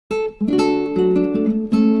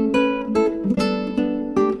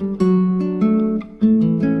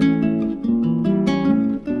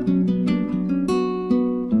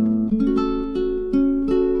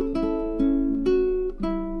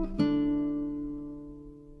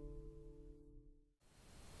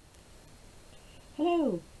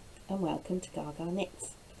and welcome to Gaga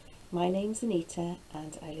Knits. My name's Anita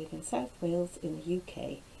and I live in South Wales in the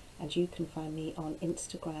UK, and you can find me on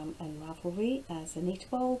Instagram and Ravelry as Anita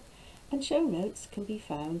Bowl, and show notes can be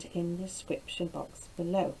found in the description box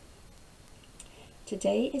below.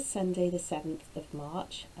 Today is Sunday the 7th of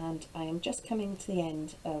March and I am just coming to the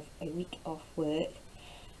end of a week off work,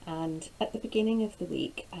 and at the beginning of the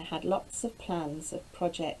week I had lots of plans of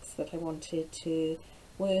projects that I wanted to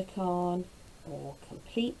work on or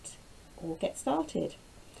complete or get started,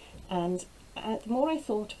 and the more I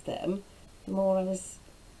thought of them, the more I was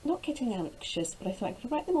not getting anxious, but I thought I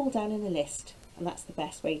could write them all down in a list, and that's the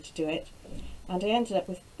best way to do it. And I ended up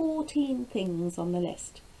with 14 things on the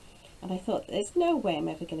list, and I thought there's no way I'm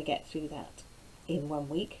ever going to get through that in 1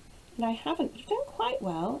 week, and I haven't. I've done quite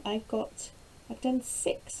well. I've done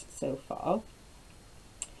 6 so far,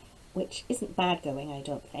 which isn't bad going, I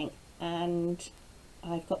don't think, and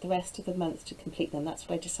I've got the rest of the month to complete them. That's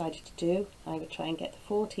what I decided to do. I would try and get the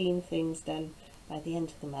 14 things done by the end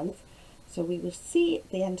of the month. So we will see at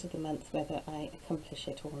the end of the month whether I accomplish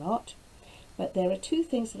it or not. But there are 2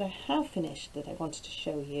 things that I have finished that I wanted to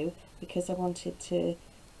show you because I wanted to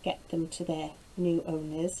get them to their new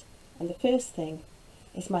owners. And the first thing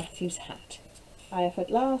is Matthew's hat. I have at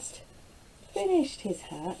last finished his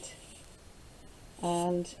hat,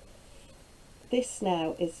 and this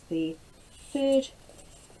now is the 3rd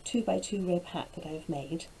 2x2 rib hat that I've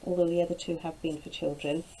made, although the other 2 have been for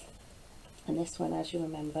children, and this one, as you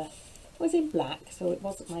remember, was in black, so it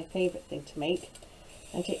wasn't my favourite thing to make,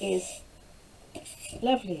 and it is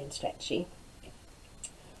lovely and stretchy.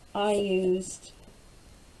 I used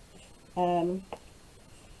let's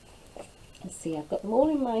see, I've got them all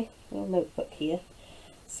in my little notebook here.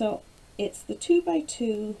 So it's the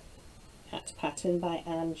 2x2 hat pattern by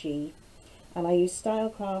Angie, and I used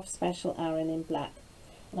Stylecraft Special Aran in black.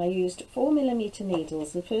 And I used 4mm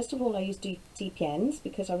needles, and first of all I used deep ends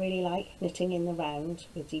because I really like knitting in the round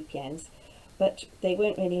with deep ends, but they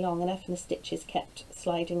weren't really long enough and the stitches kept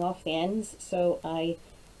sliding off the ends, so I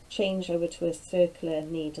changed over to a circular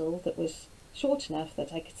needle that was short enough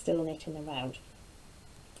that I could still knit in the round,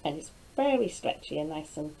 and it's very stretchy and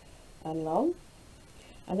nice and long.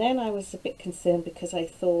 And then I was a bit concerned because I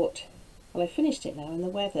thought, well, I finished it now and the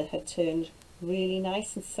weather had turned really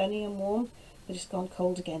nice and sunny and warm, but it's gone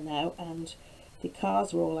cold again now, and the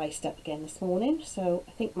cars were all iced up again this morning, so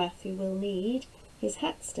I think Matthew will need his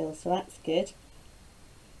hat still, so that's good.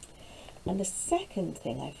 And the second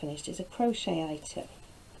thing I finished is a crochet item.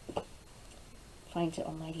 Find it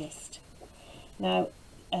on my list. Now,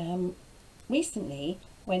 recently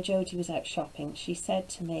when Jodie was out shopping, she said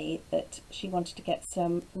to me that she wanted to get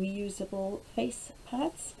some reusable face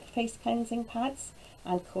pads, face cleansing pads,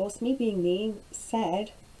 and of course, me being me,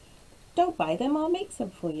 said, don't buy them, I'll make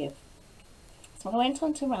some for you. So I went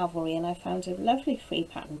on to Ravelry and I found a lovely free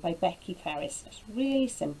pattern by Becky Ferris. It's really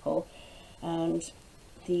simple, and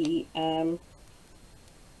the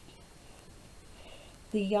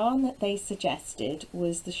yarn that they suggested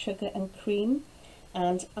was the sugar and cream,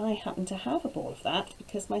 and I happen to have a ball of that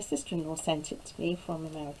because my sister-in-law sent it to me from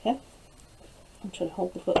America. I'm trying to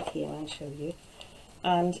hold the book here and show you.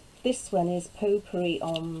 And this one is Potpourri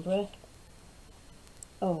Ombre.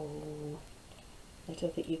 Oh, I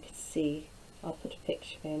don't think you can see. I'll put a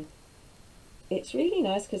picture in. It's really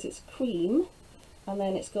nice because it's cream, and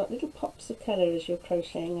then it's got little pops of colour as you're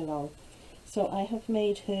crocheting along. So I have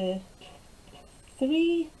made her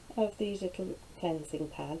 3 of these little cleansing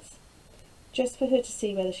pads, just for her to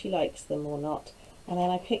see whether she likes them or not. And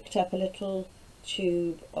then I picked up a little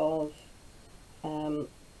tube of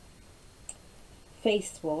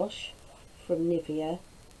face wash from Nivea,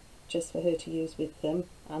 just for her to use with them,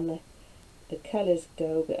 and the colours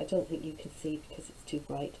go, but I don't think you can see because it's too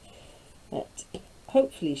bright, but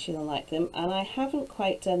hopefully she'll like them. And I haven't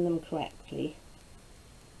quite done them correctly.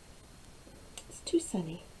 It's too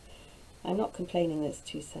sunny. I'm not complaining that it's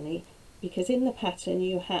too sunny, because in the pattern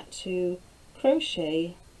you had to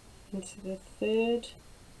crochet into the 3rd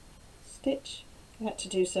stitch. You had to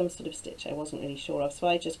do some sort of stitch I wasn't really sure of, so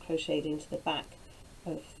I just crocheted into the back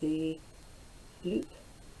of the loop,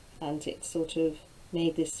 and it sort of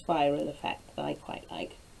made this spiral effect that I quite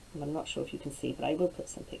like. And I'm not sure if you can see, but I will put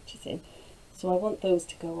some pictures in. So I want those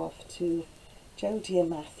to go off to Jodie and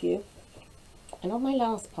Matthew. And on my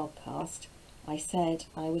last podcast I said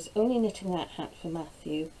I was only knitting that hat for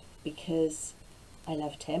Matthew because I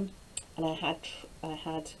loved him, and I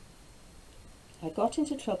got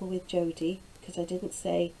into trouble with Jodie because I didn't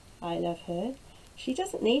say I love her. She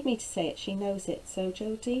doesn't need me to say it, she knows it. So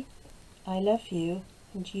Jodie, I love you,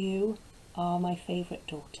 and you are my favourite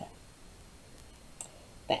daughter.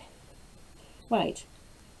 There. Right,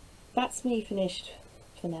 that's me finished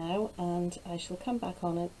for now, and I shall come back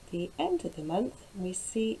on at the end of the month and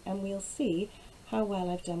we'll see how well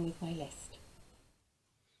I've done with my list.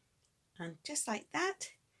 And just like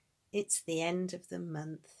that, it's the end of the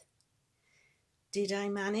month. Did I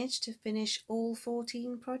manage to finish all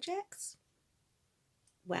 14 projects?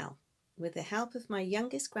 Well, with the help of my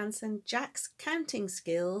youngest grandson Jack's counting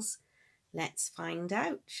skills, let's find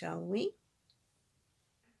out, shall we?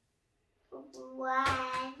 1,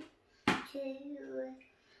 2,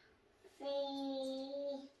 3,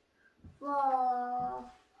 4,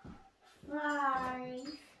 5,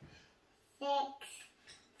 6,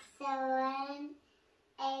 7,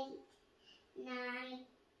 8, 9,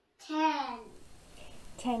 10.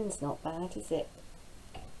 10's not bad, is it?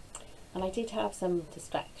 And I did have some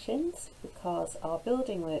distractions because our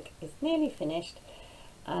building work is nearly finished,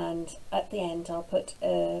 and at the end I'll put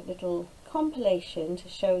a little compilation to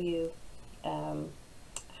show you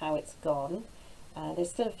how it's gone.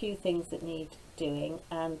 There's still a few things that need doing,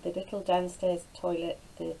 and the little downstairs toilet,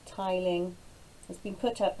 the tiling has been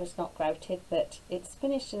put up, it's not grouted, but it's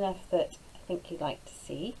finished enough that I think you'd like to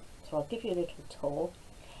see, so I'll give you a little tour.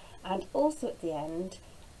 And also at the end,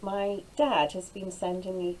 my dad has been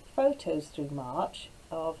sending me photos through March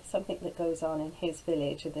of something that goes on in his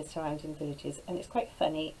village and the surrounding villages, and it's quite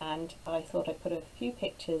funny, and I thought I'd put a few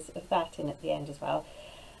pictures of that in at the end as well,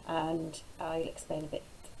 and I'll explain a bit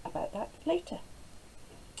about that later.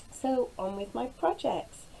 So on with my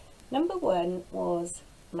projects. Number 1 was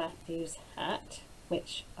Matthew's hat,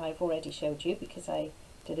 which I've already showed you because I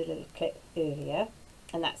did a little clip earlier,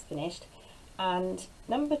 and that's finished. And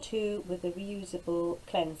number 2 were the reusable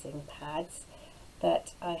cleansing pads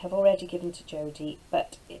that I have already given to Jodie,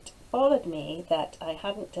 but it bothered me that I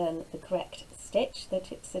hadn't done the correct stitch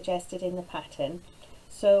that it suggested in the pattern.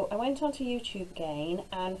 So I went onto YouTube again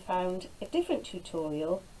and found a different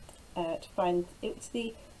tutorial to find, it was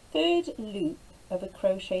the 3rd loop of a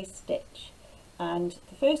crochet stitch, and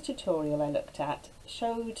the first tutorial I looked at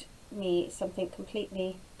showed me something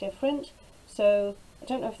completely different. So I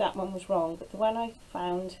don't know if that one was wrong, but the one I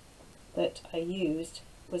found that I used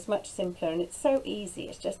was much simpler, and it's so easy.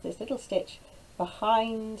 It's just this little stitch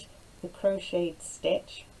behind the crocheted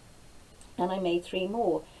stitch, and I made 3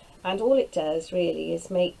 more, and all it does really is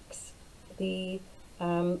makes the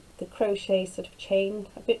crochet sort of chain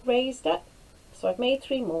a bit raised up. So I've made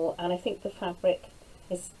 3 more, and I think the fabric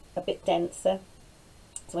is a bit denser.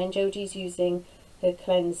 So when Jodie's using her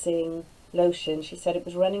cleansing lotion, she said it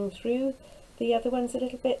was running through the other ones a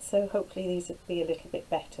little bit, so hopefully these will be a little bit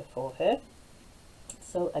better for her.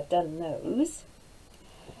 So I've done those.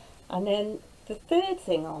 And then the 3rd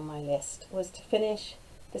thing on my list was to finish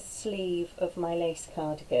the sleeve of my lace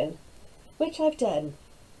cardigan, which I've done.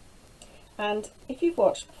 And if you've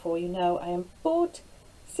watched before, you know I am bored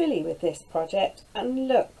silly with this project, and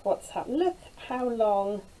look what's happened. Look how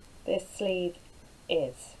long this sleeve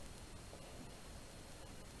is.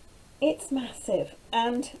 It's massive,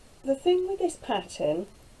 and the thing with this pattern,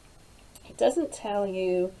 it doesn't tell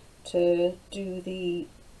you to do the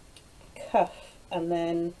cuff and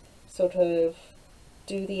then sort of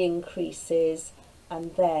do the increases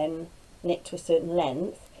and then knit to a certain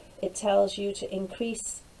length. It tells you to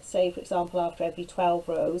increase, say for example, after every 12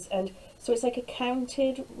 rows, and so it's like a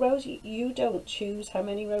counted rows. You don't choose how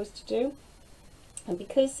many rows to do, and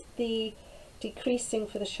because the decreasing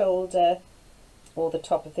for the shoulder or the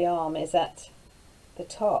top of the arm is at the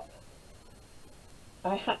top,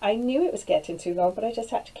 I knew it was getting too long, but I just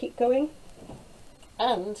had to keep going.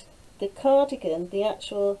 And the cardigan, the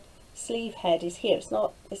actual sleeve head is here. It's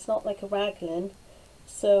not like a raglan,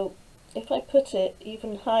 so if I put it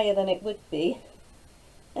even higher than it would be,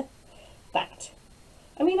 that,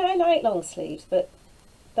 I mean, I like long sleeves, but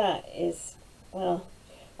that is, well,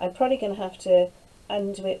 I'm probably going to have to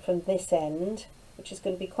undo it from this end, which is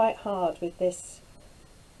going to be quite hard with this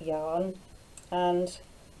yarn, and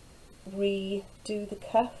redo the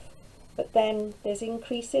cuff. But then there's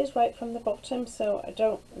increases right from the bottom, so I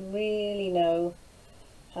don't really know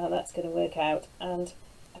how that's going to work out, and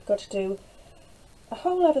I've got to do a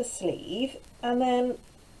whole other sleeve and then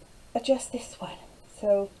adjust this one.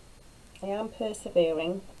 So I am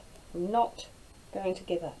persevering. I'm not going to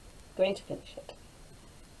give up. I'm going to finish it.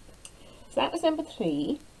 So that was number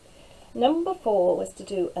 3. Number 4 was to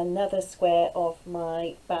do another square of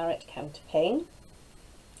my Barrett Counterpane,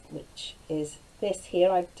 which is this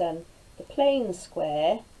here. I've done the plain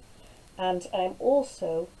square, and I'm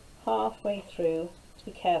also halfway through, to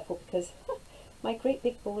be careful because my great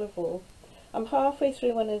big ball of wool, I'm halfway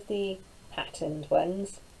through one of the patterned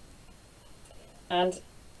ones, and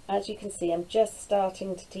as you can see I'm just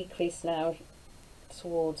starting to decrease now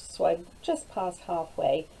towards, so I'm just past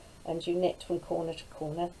halfway, and you knit from corner to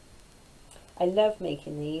corner. I love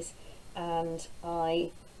making these, and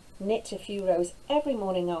I knit a few rows every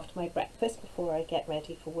morning after my breakfast before I get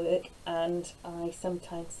ready for work, and I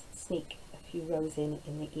sometimes sneak a few rows in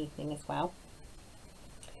the evening as well.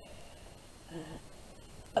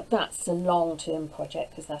 But that's a long-term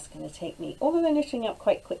project because that's going to take me, although they're knitting up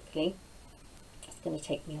quite quickly, it's going to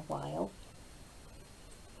take me a while.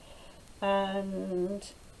 And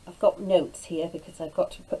I've got notes here because I've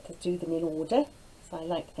got to do them in order, so I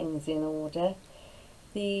like things in order.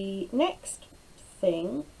 The next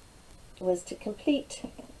thing was to complete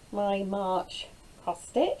my March cross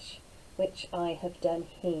stitch, which I have done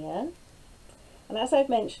here. And as I've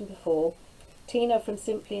mentioned before, Tina from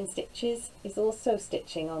Simply in Stitches is also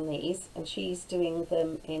stitching on these, and she's doing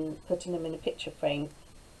them in, putting them in a picture frame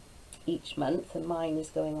each month, and mine is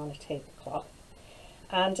going on a tablecloth.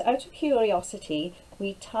 And out of curiosity,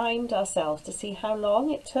 we timed ourselves to see how long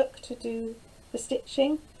it took to do the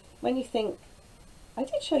stitching. When you think, I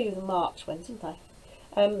did show you the March ones, didn't I?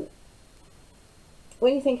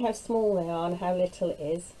 When you think how small they are and how little it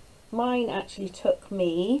is, mine actually took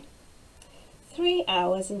me 3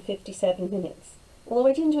 hours and 57 minutes. Although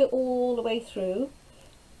I didn't do it all the way through,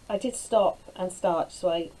 I did stop and start, so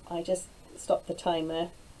I just stopped the timer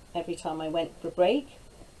every time I went for a break.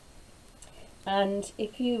 And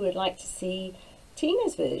if you would like to see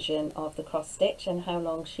Tina's version of the cross stitch and how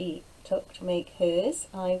long she took to make hers,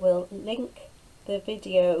 I will link the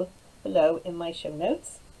video below in my show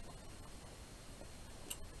notes.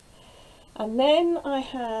 And then I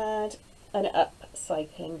had an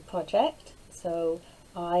upcycling project. So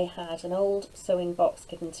I had an old sewing box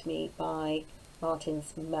given to me by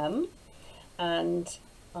Martin's mum, and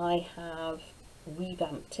I have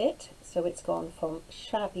revamped it, so it's gone from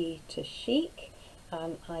shabby to chic,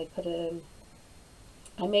 and I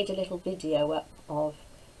made a little video up of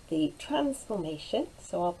the transformation,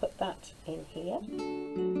 so I'll put that in here.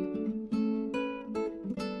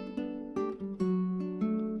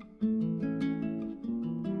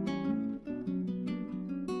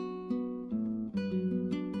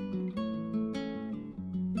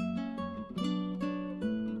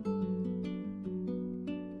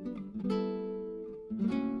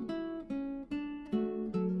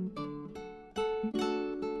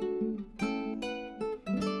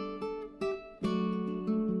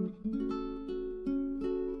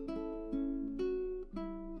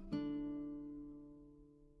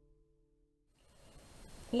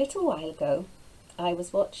 A little while ago, I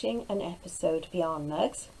was watching an episode of Yarn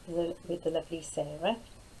Mugs with the lovely Sarah,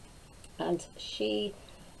 and she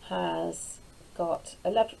has got a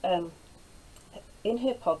love. In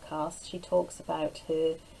her podcast, she talks about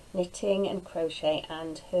her knitting and crochet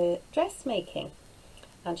and her dressmaking,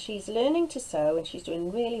 and she's learning to sew, and she's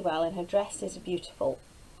doing really well, and her dresses are beautiful.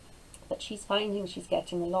 But she's finding she's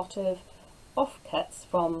getting a lot of offcuts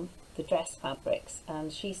from the dress fabrics,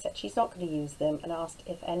 and she said she's not going to use them, and asked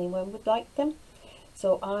if anyone would like them.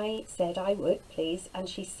 So I said I would, please, and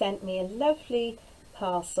she sent me a lovely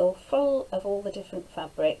parcel full of all the different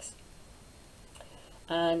fabrics,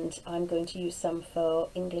 and I'm going to use some for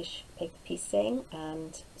English paper piecing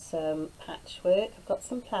and some patchwork. I've got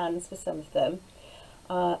some plans for some of them.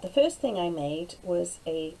 The first thing I made was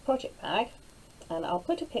a project bag, and I'll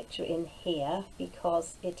put a picture in here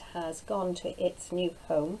because it has gone to its new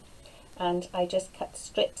home. And I just cut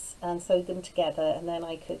strips and sewed them together, and then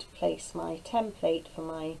I could place my template for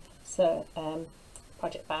my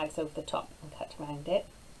project bags over the top and cut around it.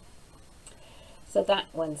 So that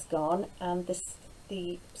one's gone, and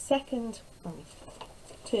the second,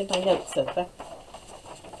 turn my notes over.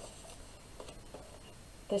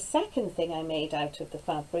 The second thing I made out of the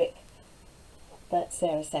fabric that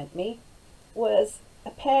Sarah sent me was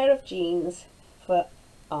a pair of jeans for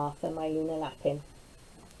Arthur, my lunar Lapin.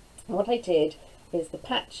 What I did is the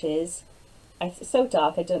patches, it's so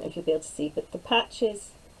dark I don't know if you'll be able to see, but the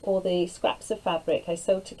patches or the scraps of fabric I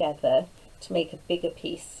sewed together to make a bigger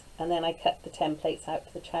piece, and then I cut the templates out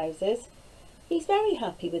for the trousers. He's very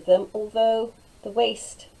happy with them, although the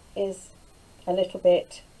waist is a little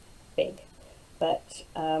bit big, but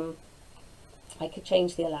I could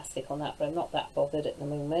change the elastic on that, but I'm not that bothered at the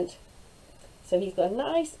moment. So he's got a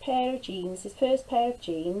nice pair of jeans, his first pair of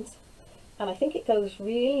jeans, and I think it goes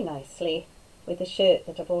really nicely with a shirt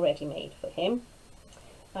that I've already made for him.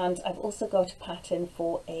 And I've also got a pattern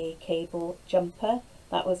for a cable jumper.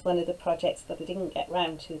 That was one of the projects that I didn't get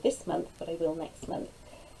round to this month, but I will next month.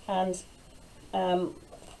 And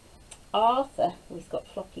Arthur, he's got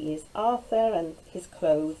floppy ears, Arthur and his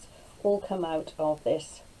clothes all come out of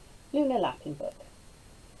this Lunar Lapin book.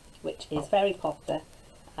 which is very popular,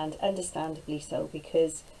 and understandably so,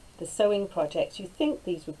 because the sewing projects, you think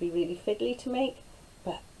these would be really fiddly to make,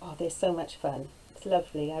 but oh, they're so much fun. It's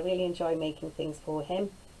lovely. I really enjoy making things for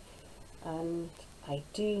him, and I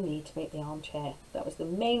do need to make the armchair. That was the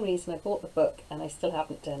main reason I bought the book, and I still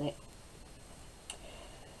haven't done it.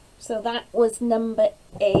 So that was number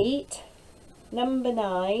 8. Number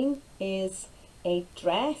 9 is a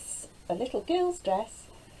dress, a little girl's dress.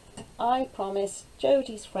 I promised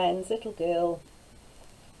Jodie's friend's little girl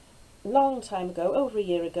long time ago, over a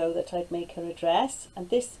year ago, that I'd make her a dress, and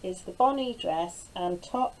this is the Bonnie dress and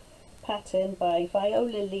top pattern by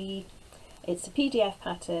Viola Lee. It's a PDF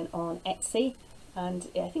pattern on Etsy, and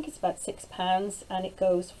I think it's about £6, and it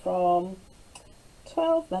goes from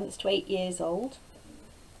 12 months to 8 years old.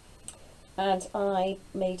 And I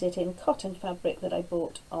made it in cotton fabric that I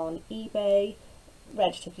bought on eBay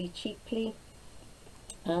relatively cheaply,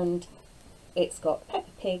 and it's got Peppa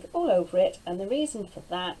Pig all over it. And the reason for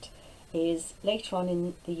that is later on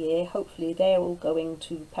in the year, hopefully they're all going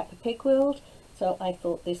to Peppa Pig World, so I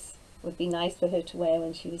thought this would be nice for her to wear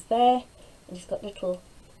when she was there. And it's got little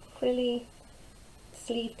frilly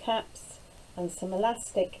sleeve caps and some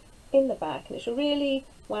elastic in the back, and it's a really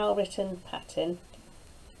well written pattern,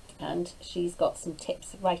 and she's got some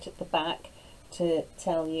tips right at the back to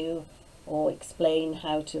tell you or explain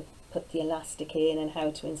how to put the elastic in and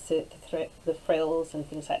how to insert the frills and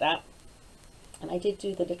things like that. And I did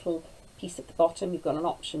do the little piece at the bottom. You've got an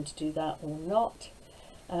option to do that or not.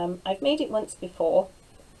 I've made it once before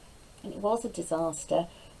and it was a disaster,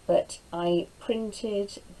 but I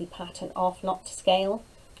printed the pattern off, not to scale.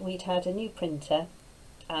 We'd had a new printer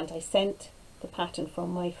and I sent the pattern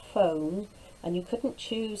from my phone, and you couldn't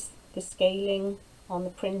choose the scaling on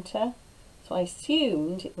the printer, so I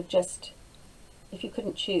assumed it would just, if you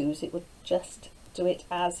couldn't choose, it would just do it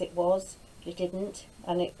as it was. It didn't,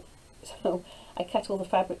 and so I cut all the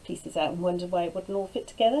fabric pieces out and wondered why it wouldn't all fit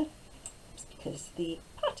together. It's because the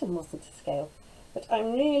pattern wasn't to scale. But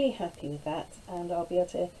I'm really happy with that, and I'll be able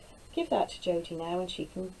to give that to Jodie now and she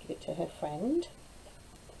can give it to her friend.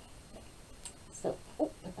 So,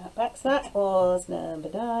 put that back. So that was number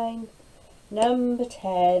 9. Number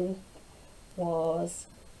 10 was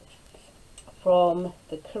from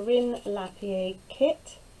the Corinne Lapierre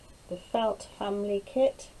kit, the Felt Family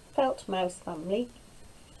kit, Felt Mouse Family,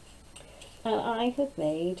 and I have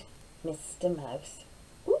made Mr. Mouse.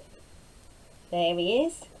 Ooh, there he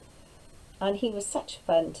is, and he was such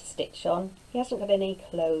fun to stitch on. He hasn't got any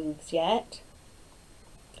clothes yet,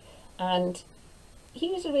 and he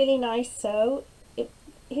was a really nice sew.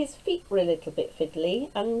 His feet were a little bit fiddly,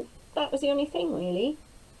 and that was the only thing really.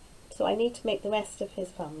 So I need to make the rest of his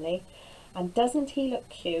family. And doesn't he look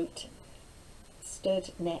cute,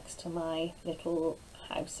 stood next to my little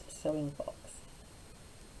house sewing box.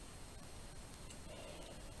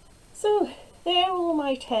 So there are all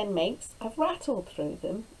my 10 makes. I've rattled through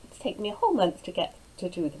them. It's taken me a whole month to get to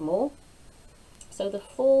do them all. So the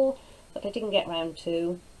 4 that I didn't get round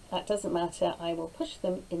to, that doesn't matter, I will push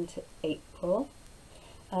them into April.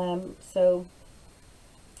 So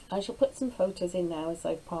I shall put some photos in now, as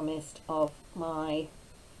I promised, of my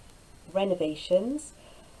renovations.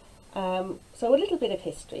 So a little bit of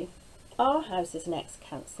history. Our house is an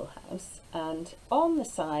ex-council house, and on the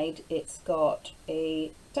side it's got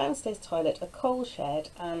a downstairs toilet, a coal shed,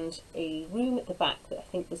 and a room at the back that I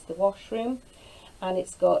think was the washroom, and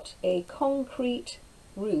it's got a concrete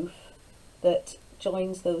roof that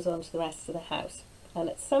joins those onto the rest of the house. And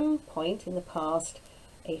at some point in the past,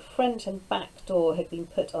 a front and back door had been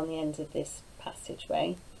put on the ends of this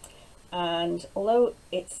passageway, and although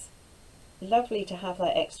it's lovely to have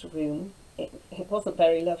that extra room, it wasn't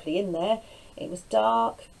very lovely in there. It was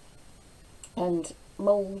dark and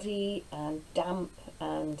mouldy and damp,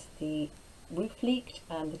 and the roof leaked,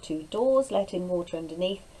 and the 2 doors let in water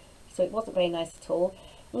underneath, so it wasn't very nice at all.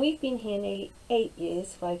 And we've been here nearly 8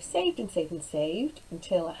 years, so I've saved and saved and saved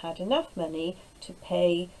until I had enough money to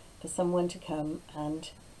pay for someone to come and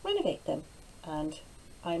renovate them, and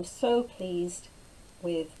I'm so pleased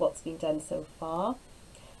with what's been done so far.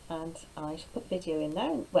 And I shall put the video in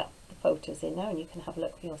now, well, the photos in now, and you can have a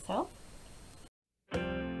look for yourself.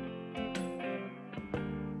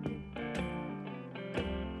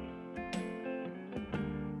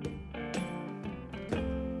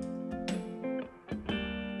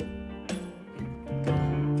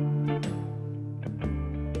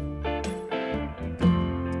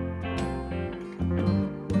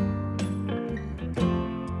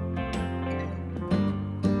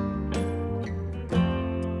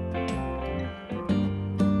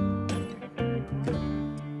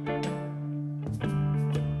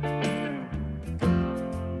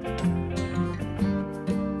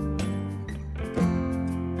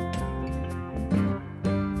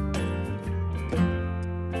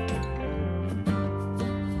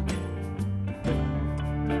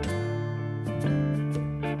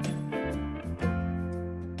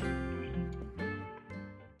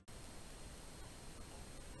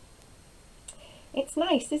 It's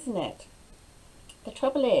nice, isn't it? The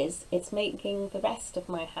trouble is, it's making the rest of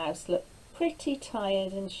my house look pretty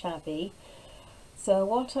tired and shabby. So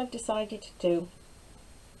what I've decided to do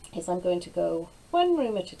is I'm going to go one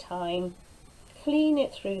room at a time, clean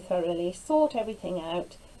it through thoroughly, sort everything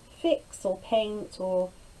out, fix or paint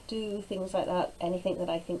or do things like that, anything that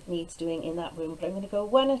I think needs doing in that room. But I'm going to go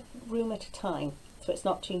one room at a time, so it's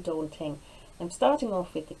not too daunting. I'm starting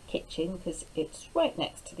off with the kitchen because it's right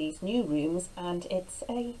next to these new rooms, and it's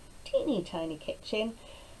a teeny tiny kitchen.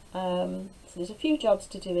 So there's a few jobs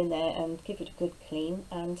to do in there and give it a good clean,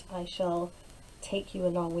 and I shall take you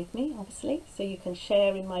along with me, obviously, so you can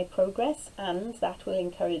share in my progress, and that will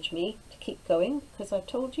encourage me to keep going because I've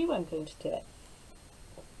told you I'm going to do it.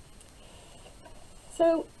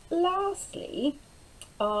 So lastly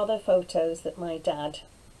are the photos that my dad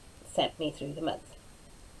sent me through the month.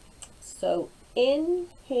 So in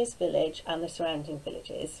his village and the surrounding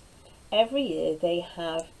villages, every year they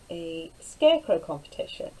have a scarecrow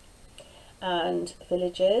competition, and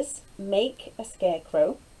villagers make a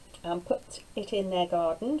scarecrow and put it in their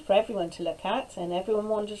garden for everyone to look at, and everyone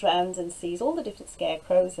wanders around and sees all the different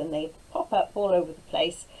scarecrows, and they pop up all over the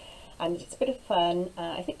place, and it's a bit of fun.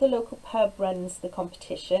 I think the local pub runs the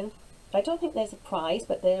competition. I don't think there's a prize,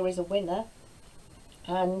 but there is a winner,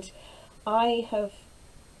 and I have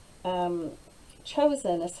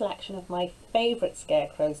chosen a selection of my favourite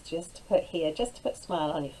scarecrows just to put here, just to put a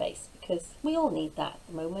smile on your face, because we all need that at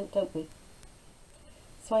the moment, don't we?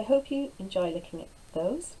 So I hope you enjoy looking at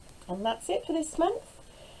those, and that's it for this month.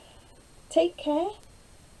 Take care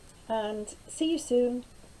and see you soon.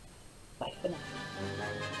 Bye for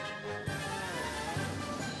now.